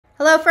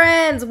Hello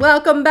friends,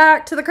 welcome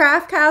back to the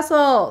Craft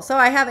Castle. So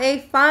I have a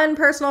fun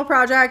personal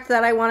project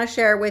that I want to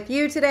share with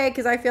you today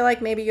because I feel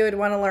like maybe you would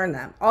want to learn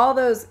them. All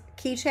those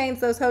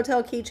keychains, those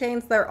hotel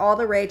keychains, they're all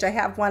the rage. I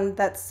have one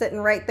that's sitting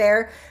right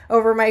there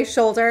over my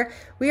shoulder.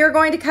 We are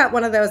going to cut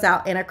one of those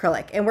out in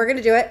acrylic and we're going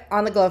to do it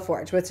on the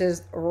Glowforge, which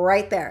is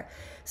right there.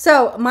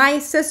 So my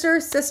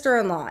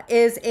sister-in-law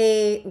is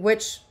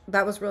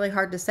that was really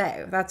hard to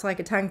say. That's like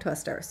a tongue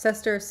twister.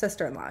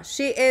 Sister-in-law.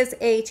 She is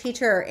a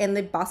teacher in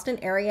the Boston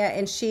area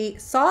and she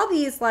saw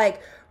these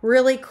like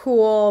really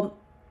cool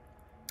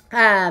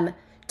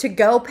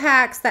to-go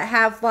packs that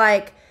have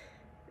like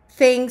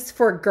things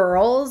for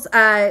girls.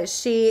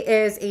 She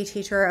is a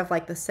teacher of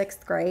like the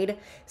 6th grade.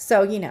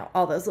 So, you know,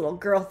 all those little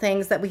girl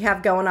things that we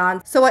have going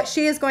on. So what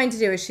she is going to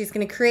do is she's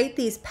going to create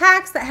these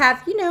packs that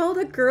have, you know,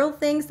 the girl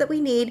things that we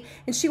need.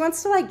 And she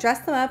wants to like dress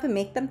them up and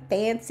make them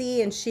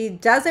fancy. And she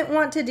doesn't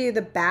want to do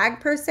the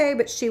bag per se,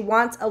 but she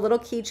wants a little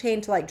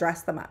keychain to like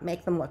dress them up,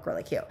 make them look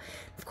really cute.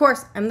 Of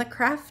course, I'm the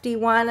crafty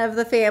one of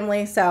the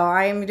family. So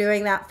I am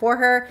doing that for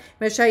her. I'm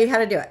going to show you how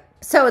to do it.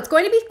 So it's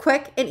going to be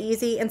quick and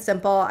easy and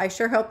simple. I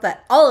sure hope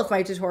that all of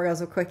my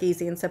tutorials are quick,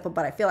 easy, and simple,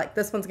 but I feel like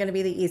this one's going to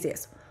be the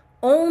easiest.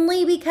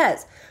 Only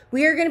because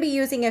we are going to be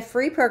using a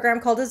free program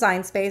called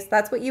Design Space.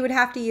 That's what you would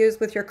have to use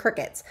with your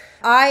Cricuts.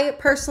 I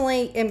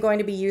personally am going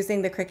to be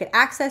using the Cricut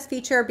Access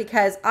feature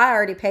because I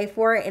already pay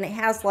for it and it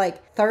has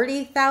like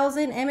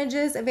 30,000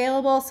 images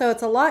available. So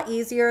it's a lot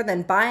easier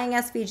than buying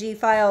SVG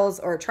files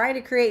or trying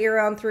to create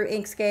your own through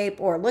Inkscape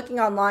or looking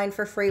online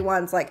for free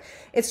ones. Like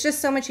it's just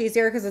so much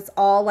easier because it's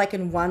all like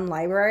in one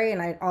library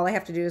and all I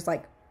have to do is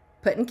like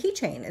put in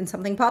Keychain and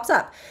something pops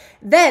up.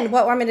 Then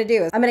what I'm going to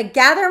do is I'm going to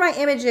gather my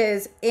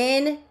images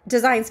in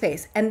Design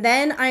Space and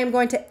then I am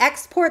going to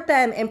export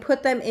them and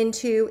put them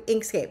into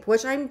Inkscape,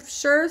 which I'm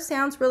sure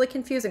sounds really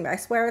confusing, but I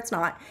swear it's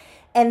not.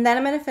 And then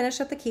I'm going to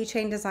finish up the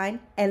keychain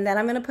design and then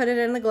I'm going to put it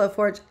in the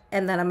Glowforge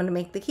and then I'm going to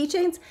make the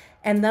keychains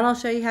and then I'll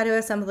show you how to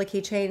assemble the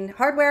keychain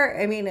hardware.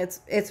 I mean,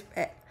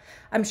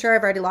 I'm sure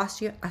I've already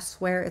lost you. I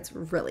swear it's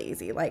really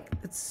easy. Like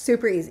it's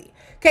super easy.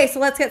 Okay, so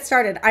let's get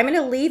started. I'm going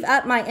to leave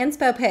up my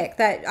inspo pic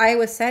that I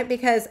was sent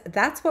because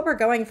that's what we're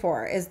going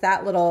for is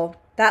that little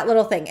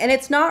thing. And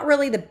it's not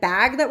really the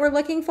bag that we're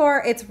looking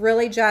for. It's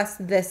really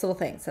just this little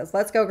thing. It says,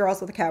 let's go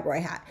girls with a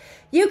cowboy hat.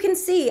 You can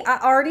see I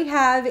already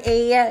have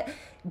a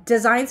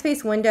Design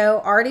Space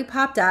window already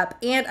popped up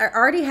and I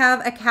already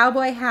have a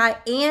cowboy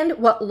hat and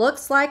what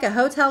looks like a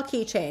hotel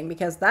keychain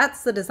because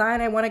that's the design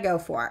I want to go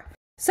for.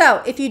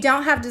 So if you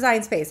don't have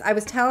Design Space, I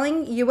was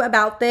telling you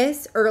about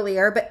this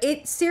earlier, but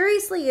it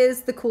seriously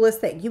is the coolest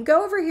thing. You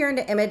go over here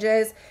into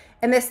images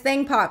and this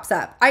thing pops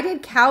up. I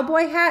did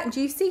cowboy hat.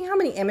 Do you see how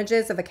many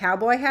images of a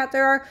cowboy hat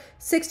there are?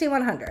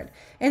 6,100.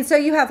 And so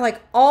you have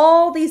like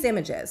all these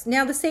images.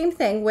 Now the same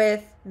thing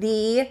with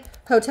the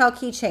hotel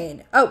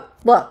keychain. Oh,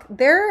 look,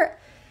 they're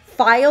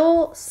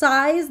file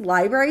size,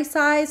 library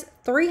size,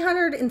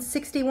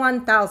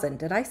 361,000.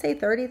 Did I say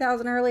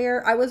 30,000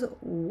 earlier? I was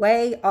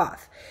way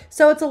off.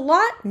 So it's a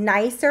lot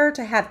nicer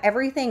to have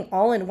everything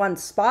all in one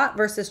spot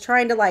versus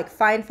trying to like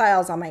find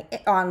files on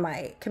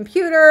my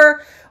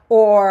computer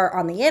or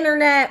on the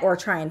internet or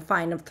try and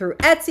find them through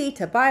Etsy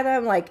to buy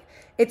them. Like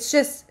it's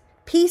just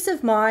peace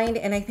of mind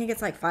and I think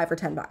it's like $5 or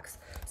 $10.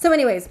 So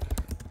anyways,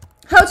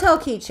 hotel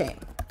keychain.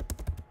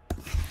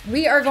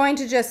 We are going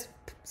to just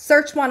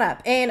search one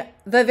up and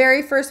the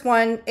very first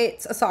one,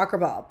 it's a soccer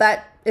ball.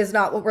 That is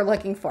not what we're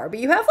looking for, but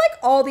you have like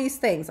all these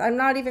things. I'm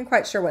not even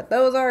quite sure what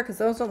those are because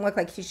those don't look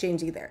like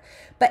keychains either.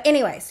 But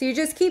anyway, so you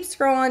just keep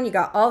scrolling. You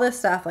got all this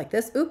stuff like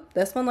this. Oop,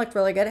 this one looked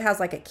really good. It has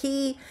like a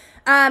key.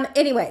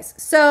 Anyways,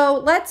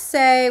 so let's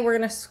say we're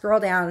going to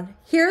scroll down.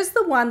 Here's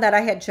the one that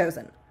I had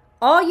chosen.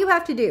 All you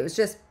have to do is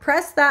just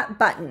press that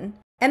button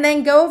and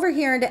then go over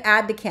here and to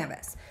add to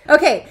canvas.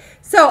 Okay,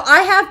 so I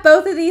have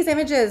both of these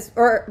images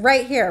or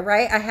right here,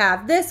 right? I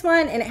have this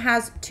one and it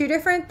has two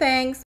different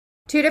things,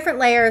 two different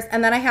layers,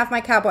 and then I have my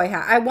cowboy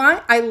hat.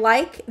 I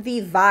like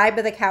the vibe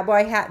of the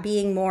cowboy hat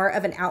being more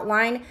of an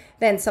outline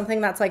than something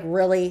that's like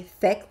really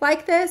thick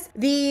like this.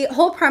 The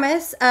whole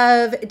premise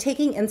of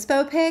taking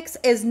inspo pics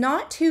is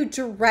not to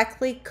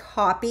directly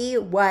copy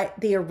what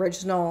the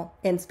original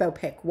inspo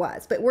pic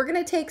was, but we're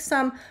gonna take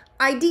some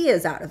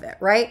ideas out of it,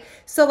 right?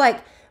 So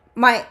like,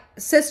 my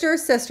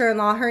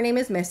sister-in-law, her name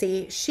is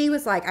Missy. She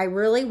was like, I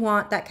really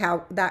want that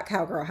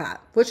cowgirl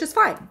hat, which is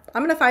fine.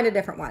 I'm going to find a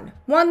different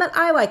one that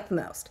I like the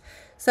most.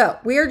 So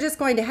we are just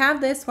going to have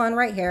this one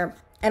right here,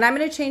 and I'm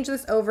going to change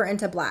this over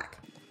into black.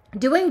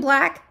 Doing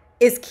black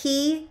is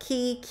key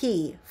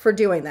for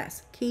doing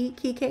this.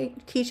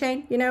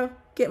 Keychain, you know,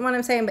 getting what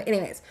I'm saying? But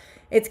anyways,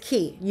 it's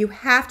key. You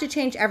have to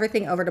change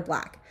everything over to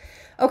black.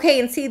 Okay,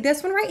 and see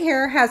this one right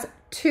here has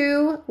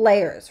 2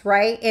 layers,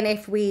 right? And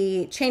if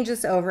we change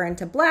this over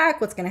into black,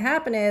 what's going to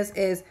happen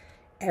is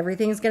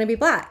everything's going to be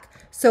black.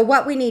 So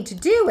what we need to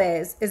do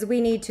is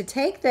we need to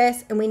take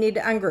this and we need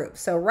to ungroup.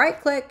 So right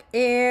click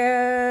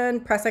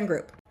and press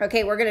ungroup.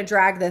 Okay, we're going to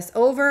drag this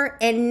over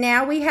and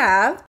now we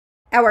have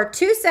our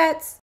 2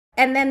 sets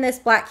and then this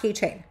black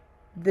keychain.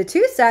 the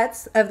 2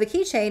 sets of the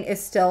keychain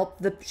is still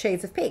the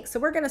shades of pink. So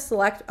we're going to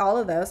select all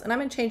of those and I'm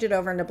going to change it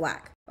over into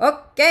black.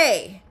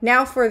 Okay,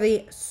 now for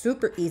the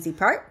super easy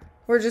part,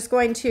 we're just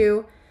going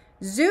to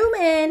zoom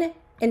in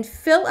and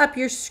fill up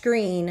your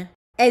screen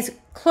as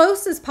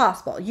close as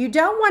possible. You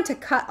don't want to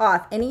cut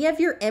off any of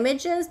your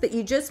images, but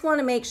you just want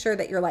to make sure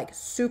that you're like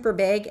super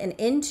big and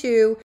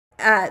into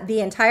the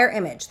entire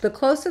image. The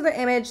closer the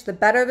image, the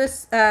better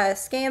this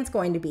scan's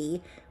going to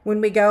be when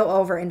we go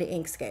over into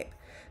Inkscape.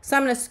 So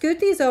I'm going to scoot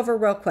these over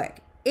real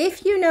quick.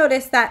 If you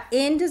notice that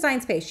in Design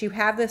Space, you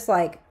have this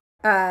like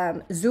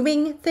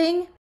zooming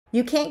thing,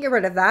 you can't get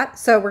rid of that.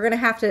 So we're going to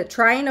have to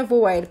try and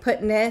avoid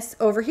putting this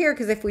over here,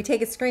 because if we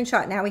take a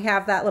screenshot, now we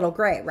have that little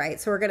gray, right?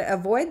 So we're going to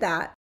avoid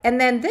that. And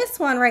then this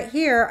one right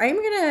here, I'm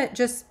going to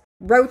just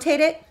rotate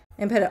it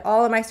and put it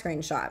all in my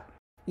screenshot.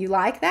 You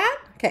like that?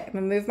 Okay, I'm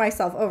going to move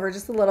myself over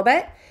just a little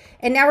bit.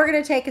 And now we're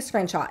going to take a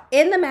screenshot.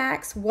 In the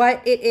Macs,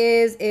 what it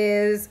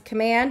is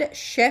Command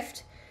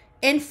Shift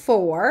and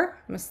 4.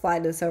 I'm going to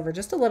slide this over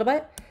just a little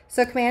bit.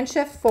 So Command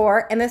Shift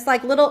 4, and this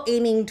like little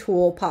aiming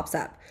tool pops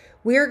up.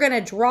 We're going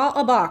to draw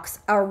a box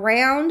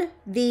around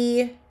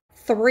the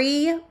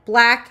 3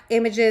 black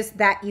images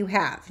that you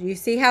have. You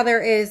see how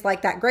there is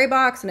like that gray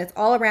box and it's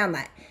all around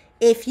that.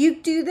 If you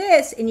do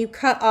this and you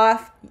cut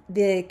off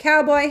the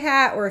cowboy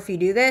hat, or if you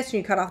do this and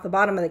you cut off the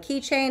bottom of the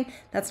keychain,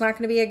 that's not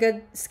going to be a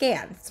good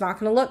scan. It's not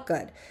going to look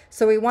good.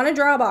 So we want to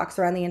draw a box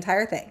around the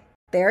entire thing.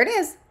 There it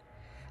is.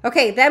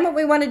 Okay, then what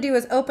we want to do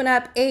is open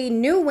up a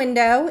new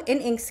window in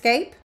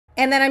Inkscape.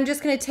 And then I'm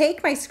just going to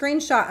take my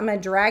screenshot. I'm going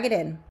to drag it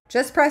in.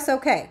 Just press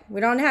OK. We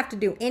don't have to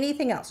do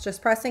anything else.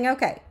 Just pressing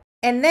OK.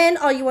 And then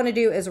all you want to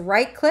do is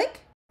right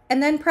click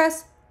and then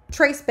press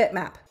Trace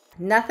Bitmap.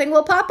 Nothing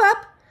will pop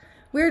up.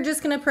 We're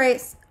just going to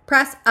press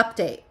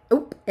update.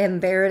 Oop,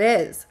 and there it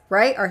is,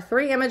 right? Our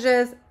 3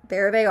 images,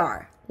 there they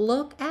are.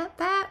 Look at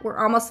that. We're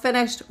almost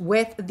finished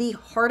with the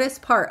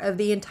hardest part of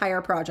the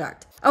entire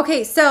project.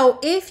 Okay, so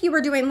if you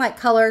were doing like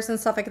colors and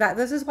stuff like that,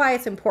 this is why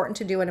it's important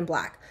to do it in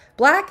black.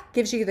 Black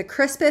gives you the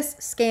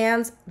crispest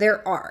scans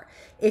there are.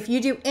 If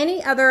you do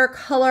any other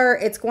color,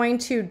 it's going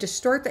to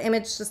distort the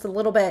image just a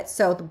little bit.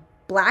 So the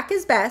black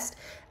is best.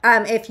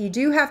 If you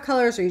do have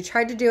colors, or you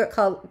tried to do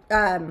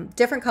it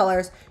different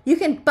colors, you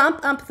can bump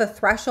up the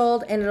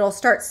threshold and it'll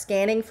start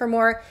scanning for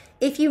more.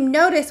 If you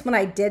notice when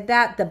I did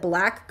that, the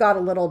black got a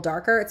little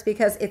darker. It's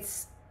because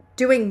it's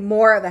doing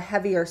more of a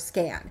heavier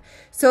scan.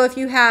 So if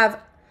you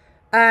have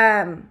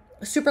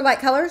super light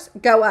colors,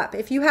 go up.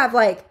 If you have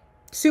like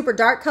super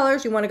dark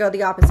colors, you want to go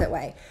the opposite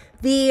way.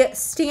 The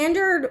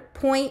standard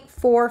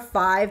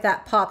 0.45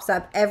 that pops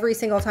up every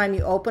single time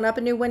you open up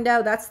a new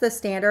window, that's the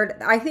standard.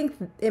 I think,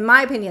 in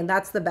my opinion,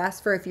 that's the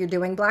best for if you're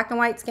doing black and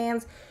white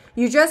scans.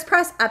 You just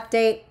press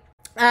update.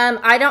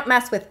 I don't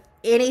mess with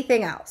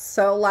anything else.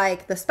 So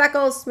like the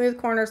speckles, smooth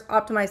corners,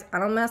 optimize, I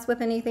don't mess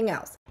with anything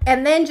else.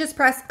 And then just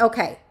press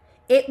OK.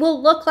 It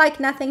will look like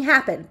nothing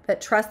happened,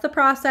 but trust the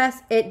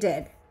process, it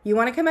did. You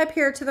want to come up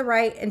here to the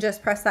right and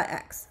just press that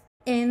X.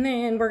 And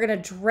then we're going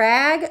to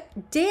drag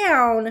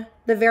down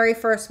the very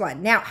first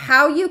one. Now,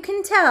 how you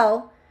can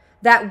tell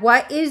that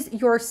what is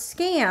your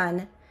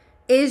scan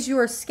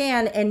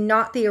and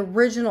not the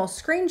original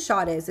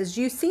screenshot is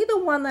you see the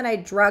one that I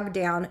drug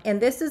down,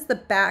 and this is the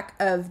back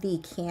of the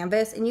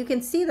canvas, and you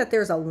can see that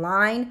there's a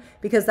line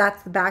because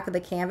that's the back of the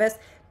canvas.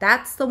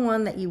 That's the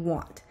one that you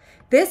want.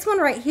 This one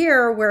right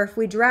here, where if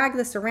we drag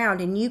this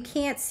around and you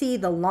can't see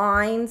the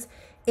lines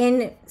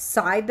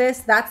inside this,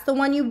 that's the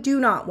one you do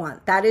not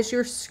want. That is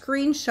your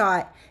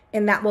screenshot,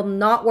 and that will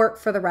not work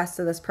for the rest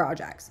of this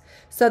project.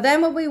 So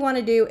then what we want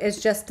to do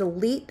is just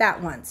delete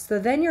that one. So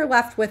then you're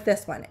left with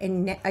this one.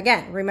 And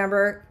again,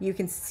 remember, you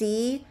can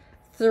see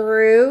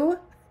through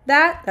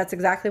that. That's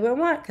exactly what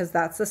we want because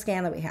that's the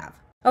scan that we have.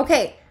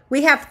 Okay,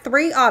 we have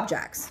 3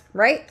 objects,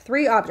 right?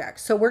 3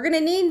 objects. So we're going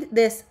to need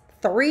this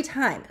 3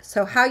 times.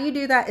 So how you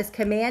do that is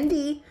Command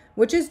D,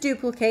 which is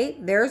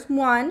duplicate. There's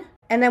 1.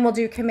 And then we'll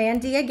do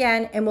Command D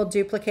again and we'll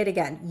duplicate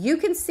again. You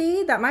can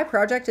see that my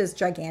project is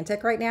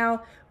gigantic right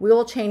now. We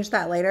will change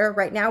that later.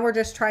 Right now we're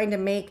just trying to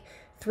make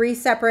 3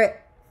 separate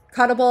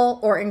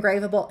cuttable or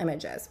engravable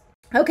images.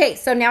 Okay,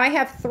 so now I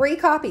have 3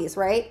 copies,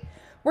 right?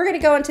 We're gonna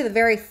go into the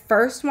very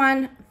first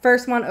one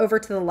over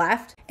to the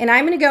left, and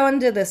I'm gonna go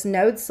into this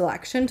node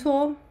selection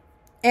tool,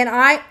 and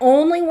I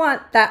only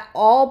want that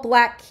all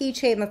black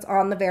keychain that's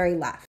on the very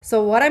left.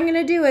 So what I'm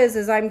gonna do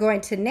is I'm going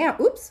to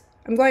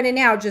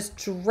now just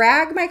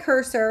drag my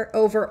cursor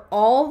over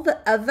all the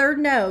other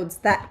nodes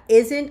that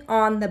isn't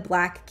on the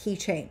black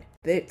keychain.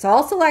 It's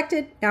all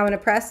selected. Now I'm going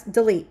to press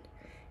delete.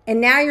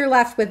 And now you're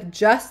left with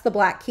just the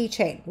black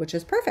keychain, which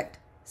is perfect.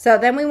 So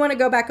then we want to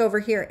go back over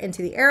here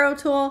into the arrow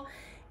tool.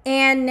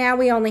 And now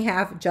we only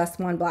have just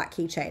one black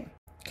keychain.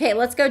 Okay,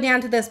 let's go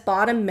down to this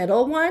bottom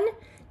middle one.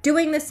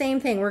 Doing the same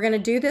thing. We're going to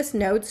do this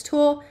nodes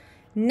tool.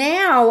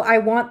 Now I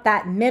want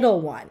that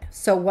middle one.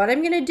 So what I'm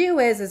going to do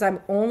is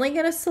I'm only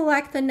going to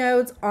select the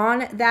nodes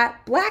on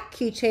that black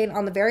keychain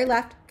on the very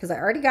left because I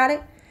already got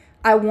it.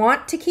 I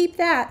want to keep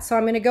that. So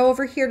I'm going to go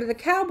over here to the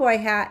cowboy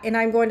hat and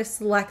I'm going to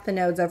select the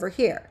nodes over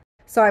here.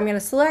 So I'm going to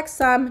select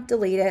some,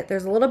 delete it.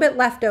 There's a little bit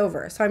left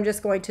over. So I'm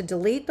just going to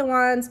delete the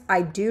ones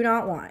I do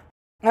not want.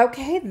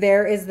 Okay,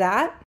 there is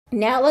that.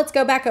 Now let's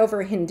go back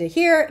over into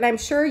here. And I'm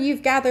sure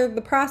you've gathered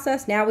the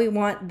process. Now we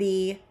want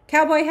the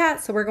cowboy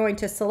hat. So we're going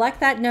to select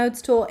that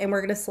nodes tool and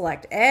we're going to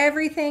select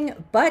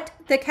everything but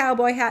the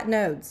cowboy hat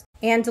nodes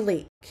and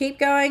delete. Keep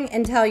going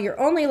until you're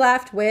only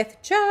left with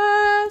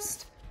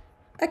just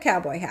a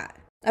cowboy hat.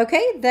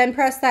 Okay, then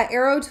press that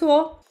arrow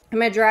tool. I'm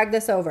going to drag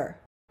this over.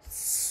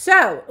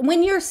 So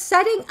when you're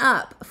setting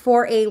up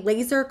for a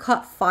laser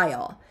cut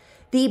file,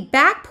 the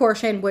back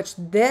portion, which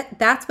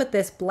that's what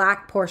this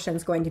black portion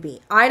is going to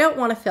be. I don't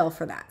want to fill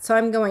for that. So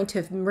I'm going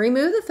to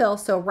remove the fill.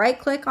 So right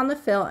click on the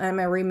fill and I'm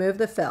going to remove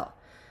the fill.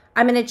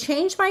 I'm going to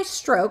change my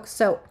stroke.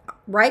 So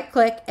right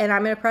click and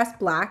I'm going to press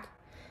black.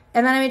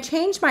 And then I'm going to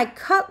change my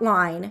cut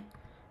line.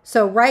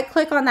 So right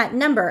click on that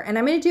number and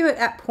I'm going to do it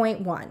at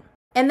 0.1.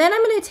 And then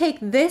I'm going to take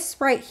this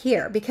right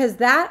here because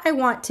that I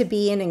want to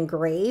be an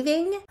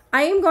engraving.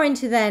 I am going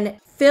to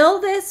then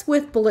fill this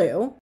with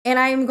blue and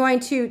I am going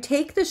to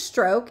take the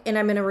stroke and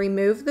I'm going to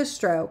remove the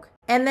stroke.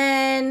 And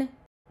then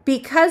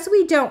because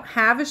we don't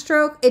have a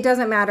stroke, it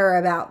doesn't matter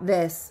about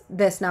this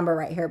number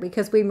right here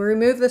because we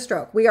remove the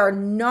stroke. We are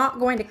not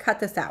going to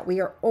cut this out.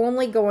 We are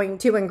only going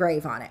to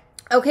engrave on it.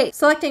 Okay,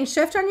 selecting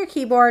shift on your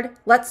keyboard,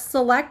 let's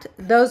select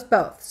those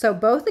both. So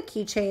both the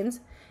keychains.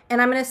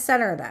 And I'm going to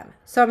center them.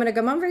 So I'm going to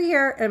come over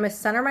here and I'm going to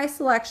center my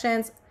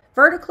selections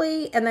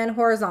vertically and then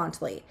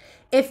horizontally.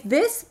 If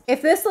this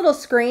little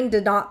screen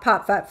did not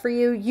pop up for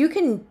you, you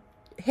can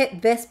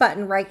hit this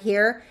button right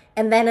here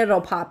and then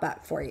it'll pop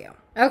up for you.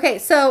 Okay,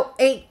 so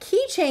a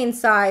keychain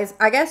size,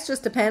 I guess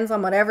just depends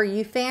on whatever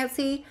you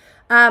fancy.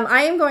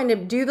 I am going to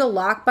do the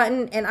lock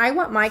button and I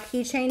want my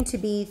keychain to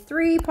be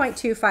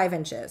 3.25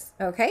 inches.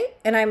 Okay,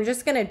 and I'm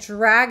just going to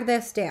drag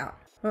this down.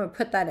 I'm going to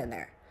put that in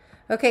there.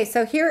 Okay,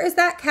 so here is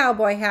that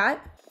cowboy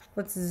hat.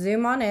 Let's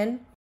zoom on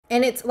in.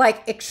 And it's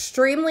like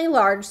extremely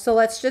large, so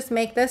let's just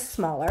make this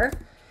smaller.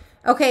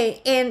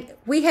 Okay, and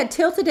we had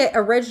tilted it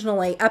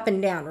originally up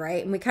and down,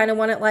 right? And we kind of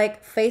want it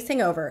like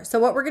facing over. So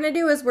what we're going to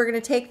do is we're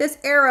going to take this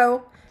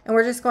arrow and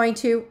we're just going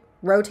to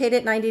rotate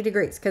it 90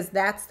 degrees because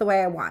that's the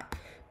way I want.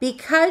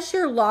 Because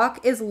your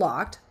lock is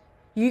locked,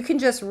 you can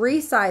just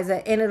resize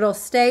it and it'll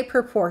stay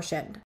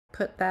proportioned.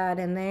 Put that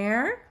in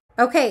there.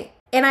 Okay.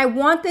 And I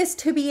want this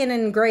to be an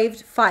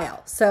engraved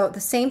file. So the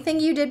same thing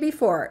you did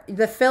before.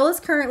 The fill is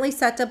currently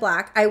set to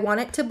black. I want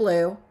it to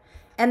blue.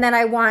 And then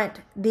I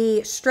want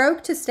the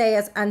stroke to stay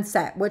as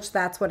unset, which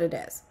that's what it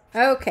is.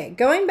 Okay,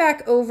 going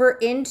back over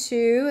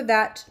into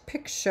that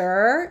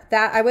picture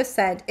that I was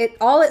sent,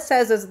 all it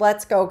says is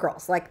let's go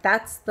girls. Like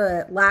that's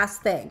the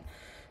last thing.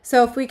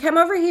 So if we come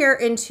over here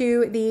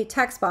into the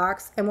text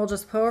box and we'll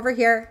just go over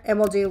here and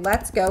we'll do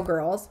let's go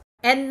girls.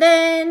 And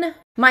then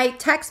my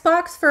text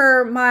box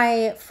for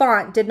my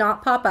font did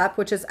not pop up,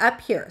 which is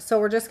up here. So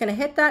we're just going to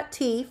hit that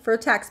T for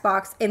text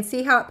box and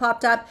see how it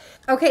popped up.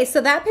 Okay,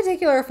 so that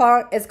particular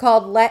font is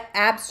called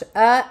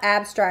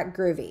Abstract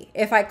Groovy.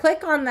 If I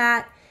click on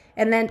that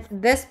and then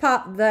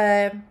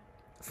the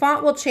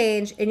font will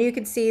change and you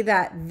can see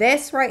that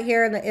this right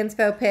here in the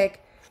inspo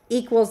pick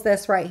equals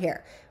this right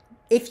here.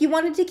 If you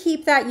wanted to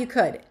keep that, you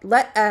could.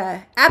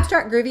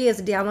 Abstract Groovy is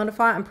a downloaded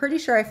font. I'm pretty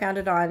sure I found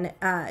it on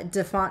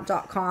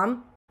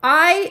defont.com.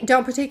 I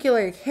don't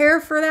particularly care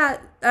for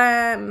that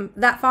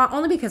font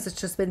only because it's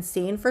just been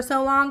seen for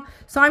so long.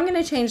 So I'm going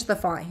to change the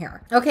font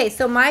here. Okay,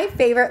 so my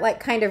favorite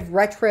like kind of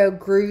retro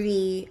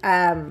groovy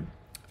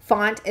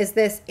font is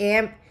this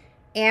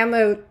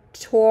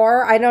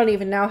Amotor. I don't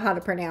even know how to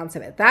pronounce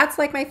it. That's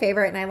like my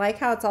favorite, and I like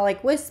how it's all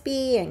like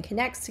wispy and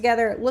connects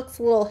together. It looks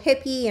a little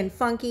hippie and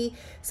funky,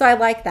 so I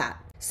like that.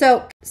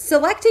 So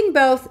selecting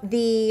both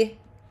the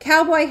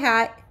cowboy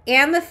hat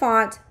and the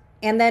font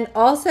and then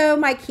also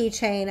my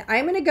keychain,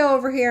 I'm going to go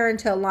over here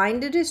into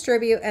align to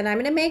distribute and I'm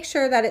going to make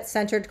sure that it's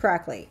centered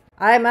correctly.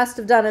 I must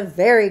have done a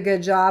very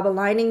good job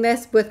aligning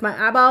this with my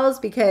eyeballs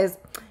because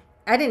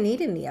I didn't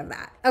need any of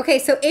that. Okay,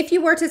 so if you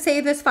were to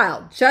save this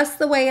file just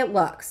the way it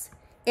looks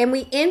and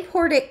we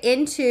import it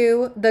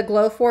into the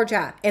Glowforge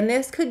app, and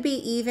this could be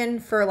even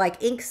for like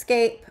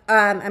Inkscape,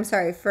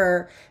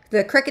 for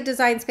the Cricut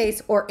design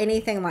space or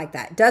anything like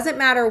that. Doesn't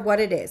matter what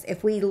it is.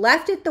 If we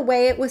left it the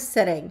way it was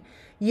sitting,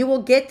 you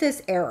will get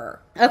this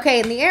error.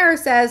 Okay, and the error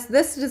says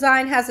this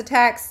design has a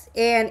text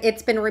and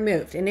it's been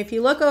removed. And if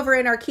you look over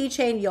in our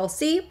keychain, you'll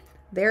see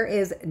there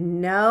is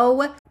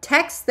no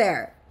text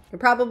there. You're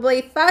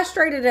probably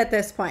frustrated at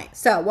this point.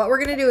 So what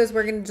we're gonna do is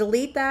we're gonna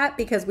delete that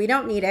because we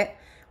don't need it.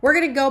 We're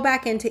gonna go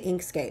back into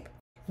Inkscape.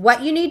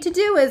 What you need to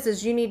do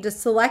is you need to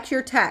select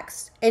your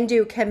text and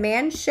do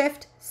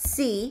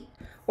Command-Shift-C,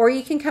 or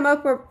you can come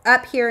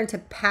up here into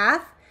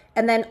Path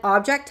and then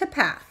Object to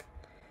Path.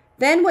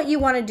 Then what you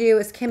want to do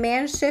is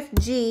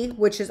Command-Shift-G,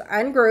 which is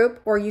ungroup,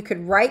 or you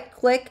could right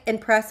click and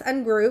press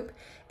ungroup.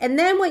 And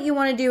then what you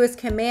want to do is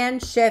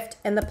Command-Shift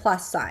and the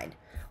plus sign.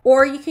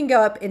 Or you can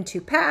go up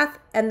into Path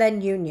and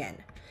then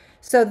Union.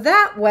 So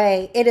that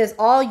way it is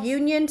all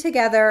union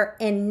together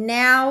and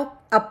now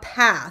a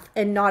path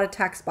and not a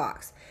text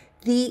box.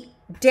 The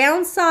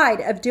downside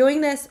of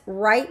doing this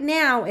right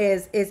now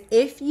is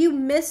if you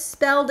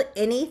misspelled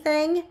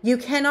anything, you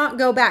cannot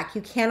go back.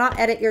 You cannot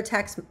edit your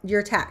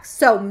text.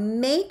 So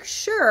make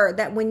sure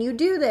that when you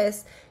do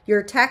this,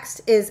 your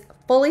text is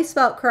fully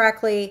spelled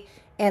correctly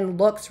and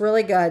looks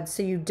really good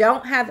so you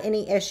don't have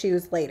any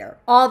issues later.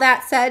 All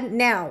that said,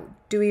 now,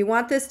 do we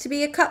want this to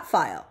be a cut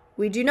file?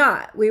 We do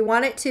not. We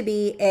want it to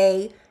be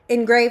a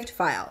engraved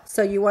file.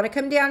 So you want to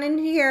come down in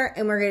here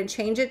and we're going to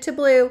change it to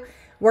blue.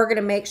 We're going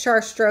to make sure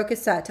our stroke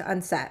is set to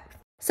unset.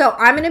 So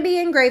I'm going to be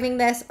engraving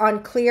this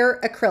on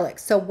clear acrylic.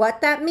 So what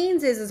that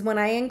means is when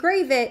I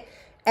engrave it,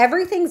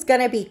 everything's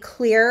going to be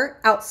clear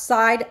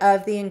outside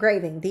of the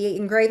engraving. The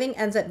engraving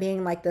ends up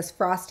being like this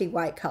frosty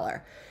white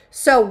color.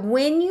 So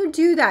when you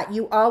do that,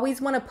 you always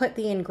want to put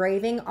the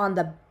engraving on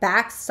the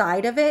back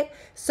side of it.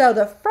 So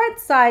the front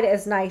side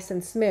is nice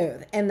and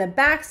smooth and the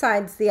back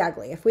side's the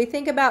ugly. If we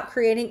think about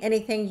creating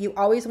anything, you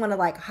always want to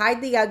like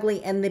hide the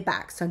ugly in the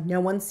back so no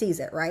one sees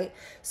it, right?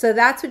 So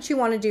that's what you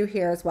want to do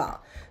here as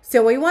well.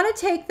 So we want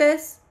to take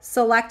this,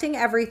 selecting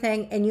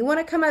everything, and you want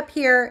to come up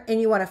here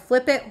and you want to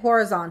flip it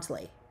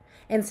horizontally.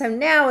 And so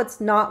now it's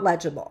not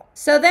legible.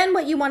 So then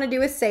what you want to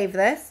do is save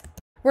this.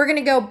 We're going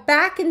to go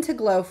back into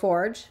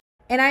Glowforge.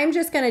 And I'm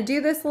just going to do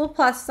this little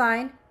plus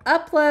sign,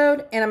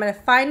 upload, and I'm going to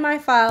find my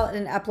file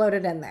and upload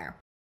it in there.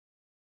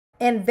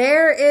 And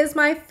there is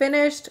my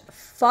finished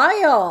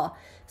file.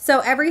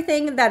 So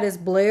everything that is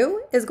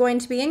blue is going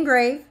to be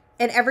engraved,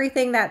 and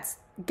everything that's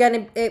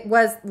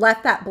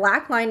left that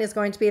black line is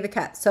going to be the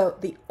cut. So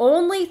the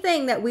only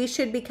thing that we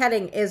should be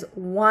cutting is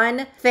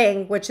one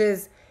thing, which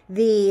is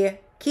the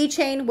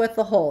keychain with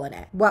the hole in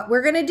it. What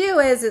we're going to do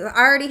is I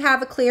already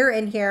have a clear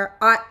in here.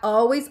 I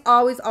always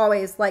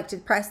like to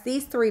press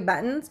these 3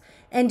 buttons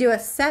and do a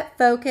set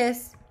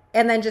focus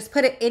and then just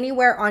put it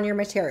anywhere on your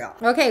material.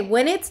 Okay,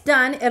 when it's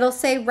done, it'll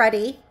say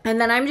ready.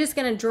 And then I'm just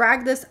going to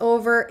drag this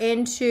over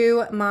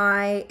into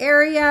my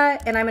area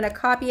and I'm going to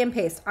copy and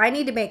paste. I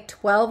need to make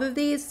 12 of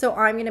these, so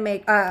I'm going to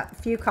make a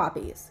few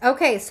copies.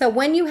 Okay, so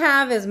when you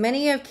have as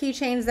many of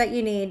keychains that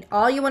you need,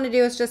 all you want to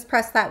do is just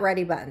press that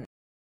ready button.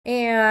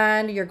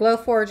 And your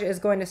Glowforge is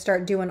going to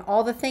start doing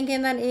all the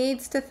thinking that it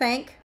needs to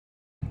think.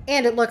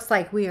 And it looks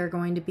like we are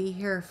going to be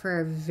here for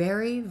a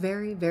very,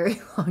 very,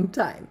 very long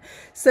time.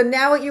 So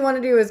now what you want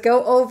to do is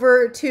go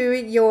over to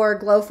your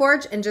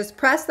Glowforge and just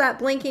press that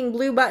blinking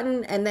blue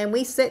button, and then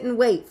we sit and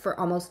wait for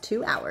almost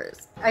 2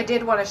 hours. I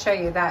did want to show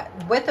you that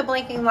with the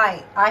blinking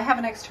light, I have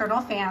an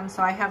external fan,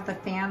 so I have the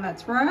fan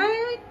that's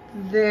right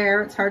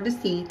there. It's hard to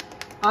see.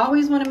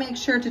 Always want to make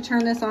sure to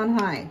turn this on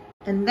high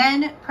and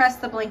then press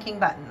the blinking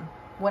button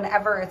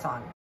whenever it's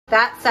on.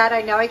 That said,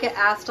 I know I get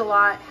asked a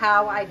lot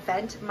how I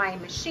vent my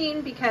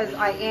machine because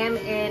I am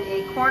in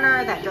a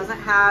corner that doesn't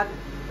have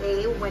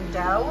a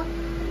window.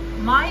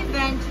 My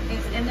vent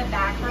is in the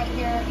back right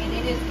here, and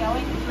it is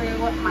going through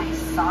my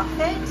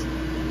soffit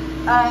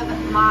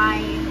of my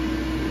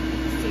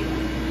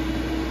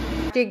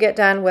ceiling. After you get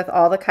done with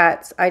all the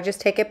cuts, I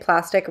just take a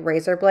plastic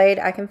razor blade.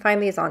 I can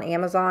find these on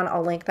Amazon.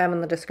 I'll link them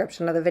in the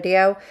description of the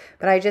video.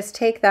 But I just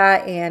take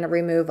that and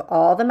remove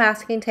all the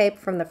masking tape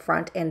from the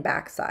front and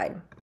back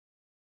side.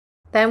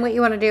 Then what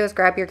you want to do is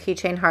grab your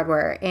keychain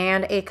hardware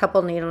and a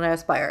couple needle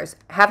nose pliers.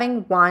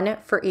 Having one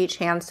for each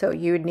hand, so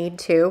you would need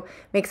 2,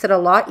 makes it a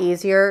lot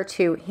easier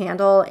to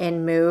handle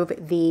and move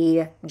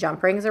the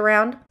jump rings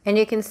around. And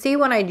you can see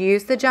when I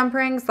use the jump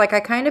rings, like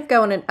I kind of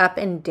go in an up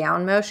and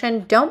down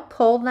motion. Don't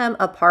pull them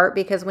apart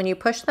because when you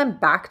push them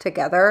back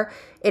together,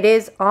 it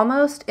is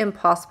almost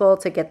impossible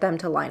to get them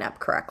to line up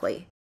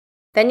correctly.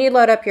 Then you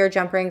load up your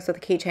jump rings with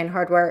the keychain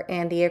hardware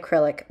and the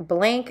acrylic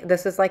blank.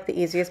 This is like the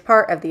easiest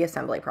part of the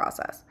assembly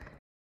process.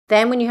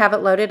 Then when you have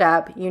it loaded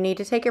up, you need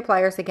to take your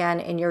pliers again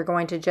and you're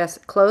going to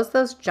just close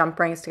those jump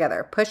rings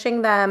together,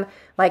 pushing them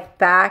like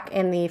back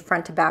in the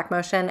front to back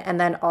motion, and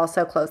then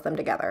also close them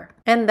together.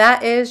 And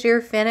that is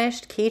your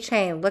finished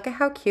keychain. Look at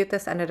how cute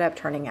this ended up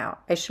turning out.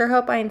 I sure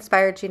hope I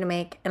inspired you to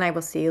make, and I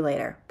will see you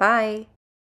later. Bye.